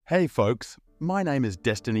Hey folks, my name is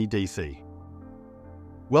Destiny DC.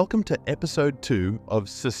 Welcome to episode 2 of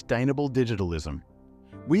Sustainable Digitalism.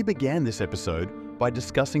 We began this episode by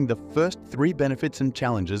discussing the first 3 benefits and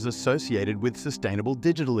challenges associated with sustainable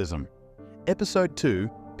digitalism. Episode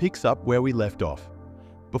 2 picks up where we left off.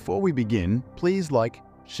 Before we begin, please like,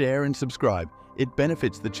 share and subscribe. It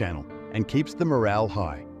benefits the channel and keeps the morale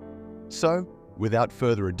high. So, without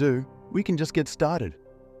further ado, we can just get started.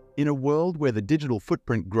 In a world where the digital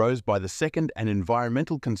footprint grows by the second and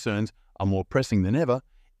environmental concerns are more pressing than ever,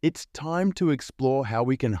 it's time to explore how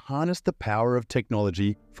we can harness the power of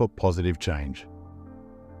technology for positive change.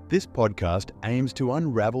 This podcast aims to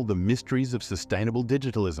unravel the mysteries of sustainable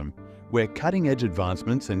digitalism, where cutting-edge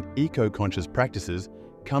advancements and eco-conscious practices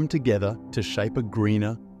come together to shape a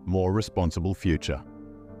greener, more responsible future.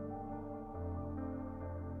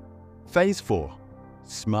 Phase 4.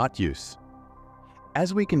 Smart use.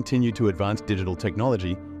 As we continue to advance digital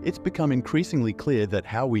technology, it's become increasingly clear that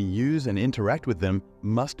how we use and interact with them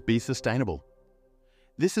must be sustainable.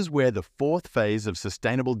 This is where the 4th phase of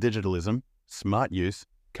sustainable digitalism, smart use,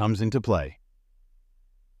 comes into play.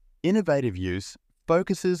 Innovative use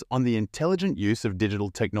focuses on the intelligent use of digital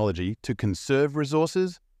technology to conserve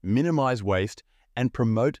resources, minimize waste, and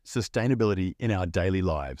promote sustainability in our daily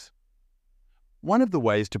lives. One of the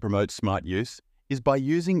ways to promote smart use is by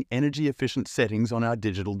using energy-efficient settings on our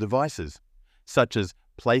digital devices, such as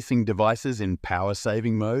placing devices in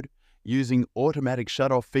power-saving mode, using automatic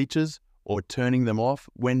shut-off features, or turning them off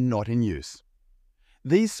when not in use.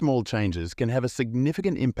 These small changes can have a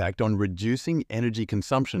significant impact on reducing energy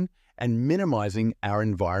consumption and minimizing our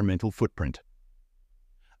environmental footprint.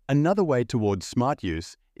 Another way towards smart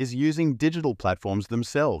use is using digital platforms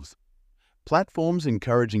themselves. Platforms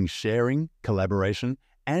encouraging sharing, collaboration,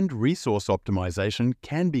 and resource optimization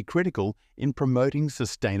can be critical in promoting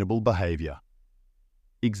sustainable behavior.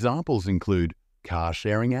 Examples include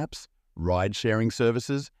car-sharing apps, ride-sharing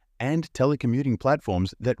services, and telecommuting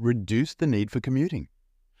platforms that reduce the need for commuting.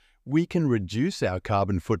 We can reduce our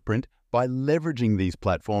carbon footprint by leveraging these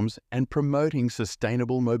platforms and promoting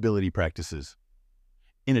sustainable mobility practices.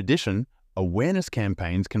 In addition, awareness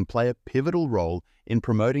campaigns can play a pivotal role in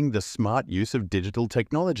promoting the smart use of digital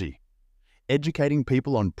technology. Educating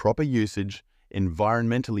people on proper usage,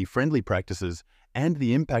 environmentally friendly practices, and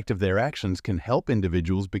the impact of their actions can help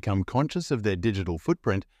individuals become conscious of their digital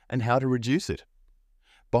footprint and how to reduce it.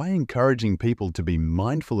 By encouraging people to be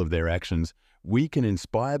mindful of their actions, we can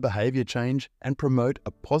inspire behavior change and promote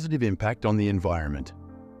a positive impact on the environment.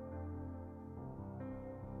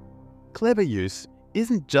 Clever use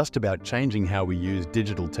isn't just about changing how we use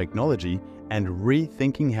digital technology and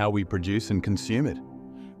rethinking how we produce and consume it.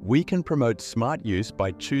 We can promote smart use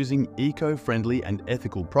by choosing eco-friendly and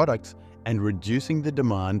ethical products and reducing the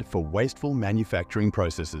demand for wasteful manufacturing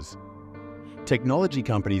processes. Technology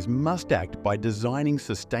companies must act by designing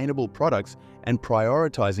sustainable products and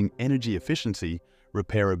prioritizing energy efficiency,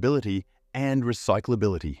 repairability, and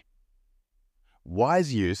recyclability.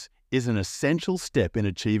 Wise use is an essential step in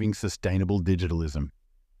achieving sustainable digitalism.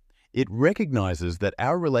 It recognizes that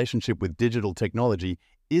our relationship with digital technology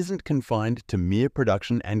isn't confined to mere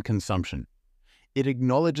production and consumption. It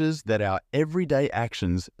acknowledges that our everyday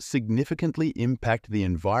actions significantly impact the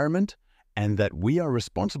environment and that we are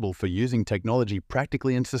responsible for using technology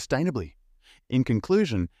practically and sustainably. In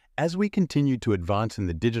conclusion, as we continue to advance in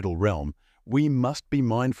the digital realm, we must be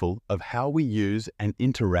mindful of how we use and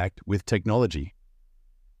interact with technology.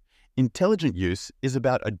 Intelligent use is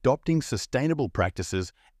about adopting sustainable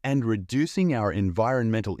practices and reducing our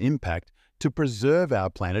environmental impact to preserve our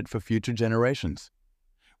planet for future generations.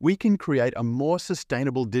 We can create a more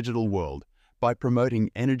sustainable digital world by promoting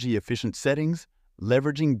energy-efficient settings,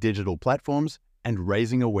 leveraging digital platforms, and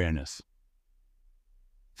raising awareness.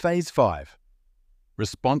 Phase 5.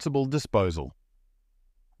 Responsible disposal.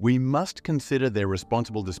 We must consider their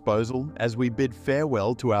responsible disposal as we bid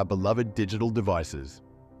farewell to our beloved digital devices.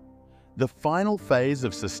 The final phase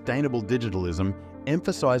of sustainable digitalism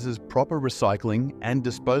emphasizes proper recycling and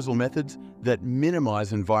disposal methods that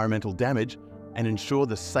minimize environmental damage and ensure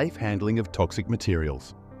the safe handling of toxic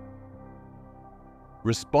materials.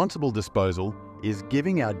 Responsible disposal is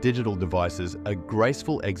giving our digital devices a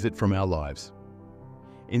graceful exit from our lives.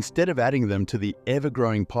 Instead of adding them to the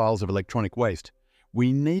ever-growing piles of electronic waste,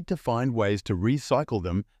 we need to find ways to recycle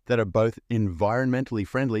them that are both environmentally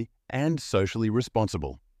friendly and socially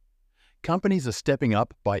responsible. Companies are stepping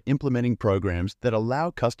up by implementing programs that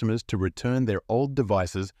allow customers to return their old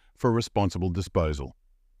devices for responsible disposal.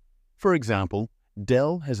 For example,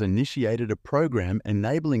 Dell has initiated a program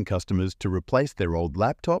enabling customers to replace their old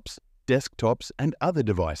laptops, desktops, and other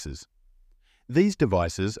devices. These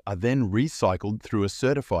devices are then recycled through a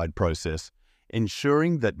certified process,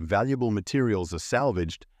 ensuring that valuable materials are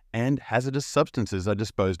salvaged and hazardous substances are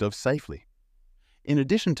disposed of safely. In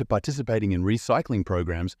addition to participating in recycling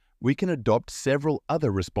programs, we can adopt several other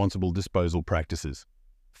responsible disposal practices.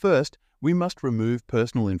 First, we must remove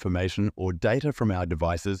personal information or data from our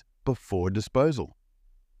devices before disposal.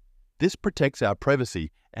 This protects our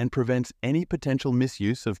privacy and prevents any potential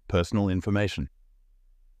misuse of personal information.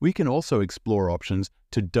 We can also explore options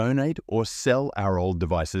to donate or sell our old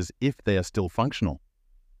devices if they are still functional.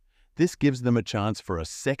 This gives them a chance for a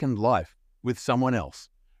second life with someone else,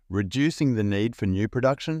 reducing the need for new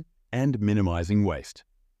production and minimizing waste.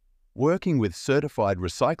 Working with certified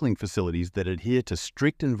recycling facilities that adhere to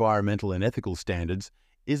strict environmental and ethical standards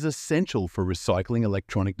is essential for recycling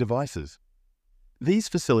electronic devices. These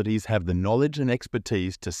facilities have the knowledge and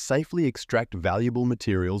expertise to safely extract valuable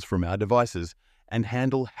materials from our devices and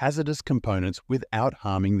handle hazardous components without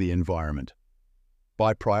harming the environment.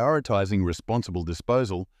 By prioritizing responsible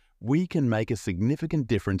disposal, we can make a significant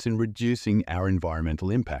difference in reducing our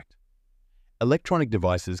environmental impact. Electronic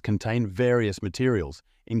devices contain various materials,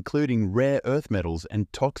 including rare earth metals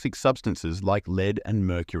and toxic substances like lead and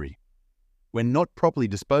mercury. When not properly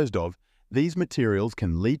disposed of, these materials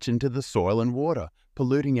can leach into the soil and water,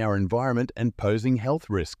 polluting our environment and posing health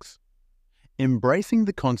risks. Embracing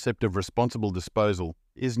the concept of responsible disposal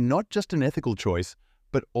is not just an ethical choice,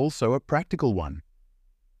 but also a practical one.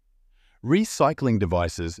 Recycling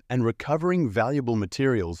devices and recovering valuable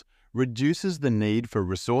materials reduces the need for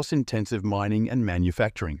resource-intensive mining and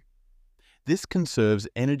manufacturing. This conserves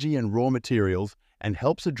energy and raw materials and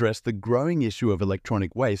helps address the growing issue of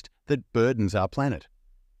electronic waste that burdens our planet.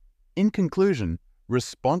 In conclusion,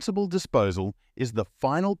 responsible disposal is the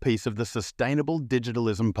final piece of the sustainable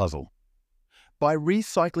digitalism puzzle. By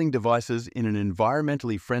recycling devices in an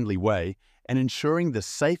environmentally friendly way and ensuring the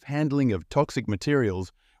safe handling of toxic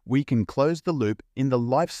materials, we can close the loop in the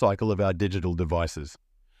life cycle of our digital devices.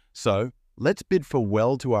 So, let's bid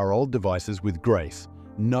farewell to our old devices with grace,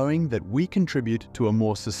 knowing that we contribute to a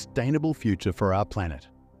more sustainable future for our planet.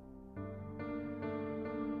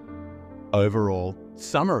 Overall,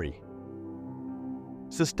 summary.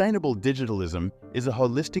 Sustainable digitalism is a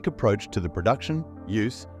holistic approach to the production,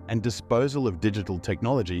 use, and disposal of digital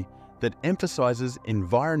technology that emphasizes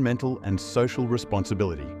environmental and social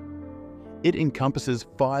responsibility. It encompasses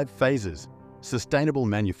 5 phases: sustainable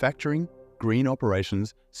manufacturing, green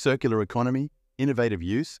operations, circular economy, innovative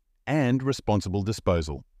use, and responsible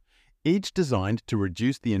disposal, each designed to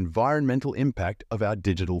reduce the environmental impact of our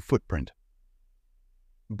digital footprint.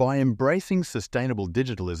 By embracing sustainable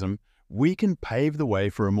digitalism, we can pave the way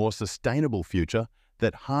for a more sustainable future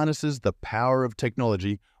that harnesses the power of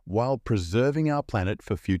technology while preserving our planet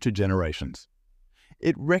for future generations.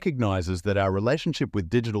 It recognizes that our relationship with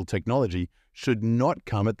digital technology should not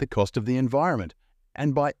come at the cost of the environment,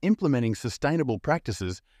 and by implementing sustainable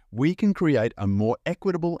practices, we can create a more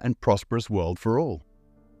equitable and prosperous world for all.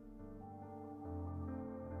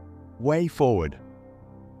 Way forward.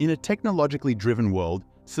 In a technologically driven world,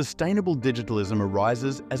 sustainable digitalism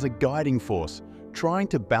arises as a guiding force, trying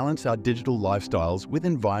to balance our digital lifestyles with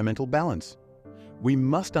environmental balance. We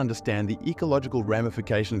must understand the ecological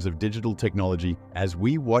ramifications of digital technology as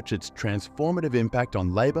we watch its transformative impact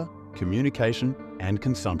on labor, communication, and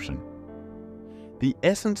consumption. The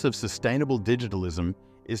essence of sustainable digitalism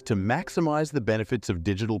is to maximize the benefits of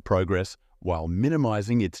digital progress while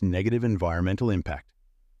minimizing its negative environmental impact.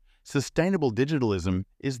 Sustainable digitalism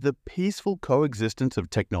is the peaceful coexistence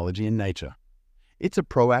of technology and nature. It's a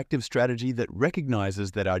proactive strategy that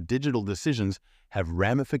recognizes that our digital decisions have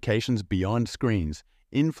ramifications beyond screens,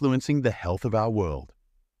 influencing the health of our world.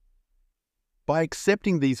 By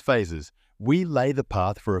accepting these phases, we lay the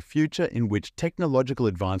path for a future in which technological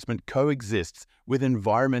advancement coexists with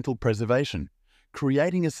environmental preservation,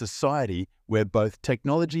 creating a society where both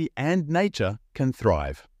technology and nature can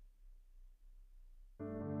thrive.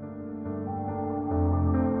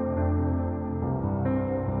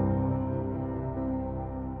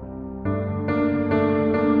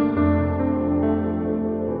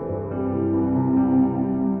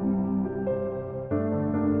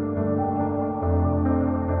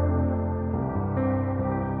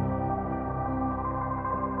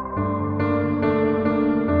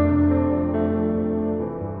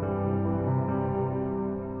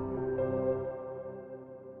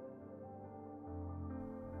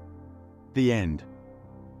 The end.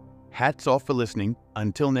 Hats off for listening.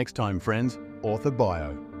 Until next time, friends. Author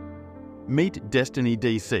bio. Meet Destiny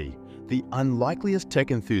DC, the unlikeliest tech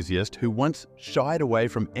enthusiast who once shied away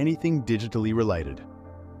from anything digitally related.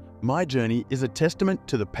 My journey is a testament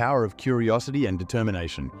to the power of curiosity and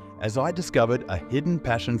determination, as I discovered a hidden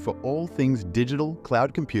passion for all things digital,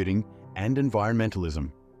 cloud computing, and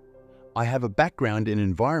environmentalism. I have a background in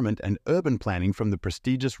environment and urban planning from the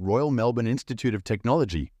prestigious Royal Melbourne Institute of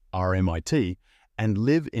Technology, RMIT, and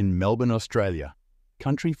live in Melbourne, Australia.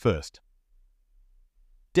 Country first.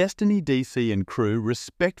 Destiny DC and crew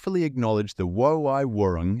respectfully acknowledge the Woi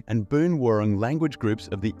Wurrung and Boon Wurrung language groups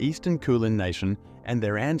of the Eastern Kulin Nation and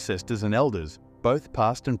their ancestors and elders, both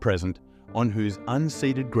past and present, on whose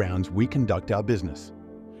unceded grounds we conduct our business.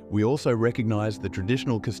 We also recognise the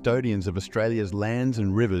traditional custodians of Australia's lands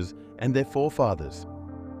and rivers and their forefathers,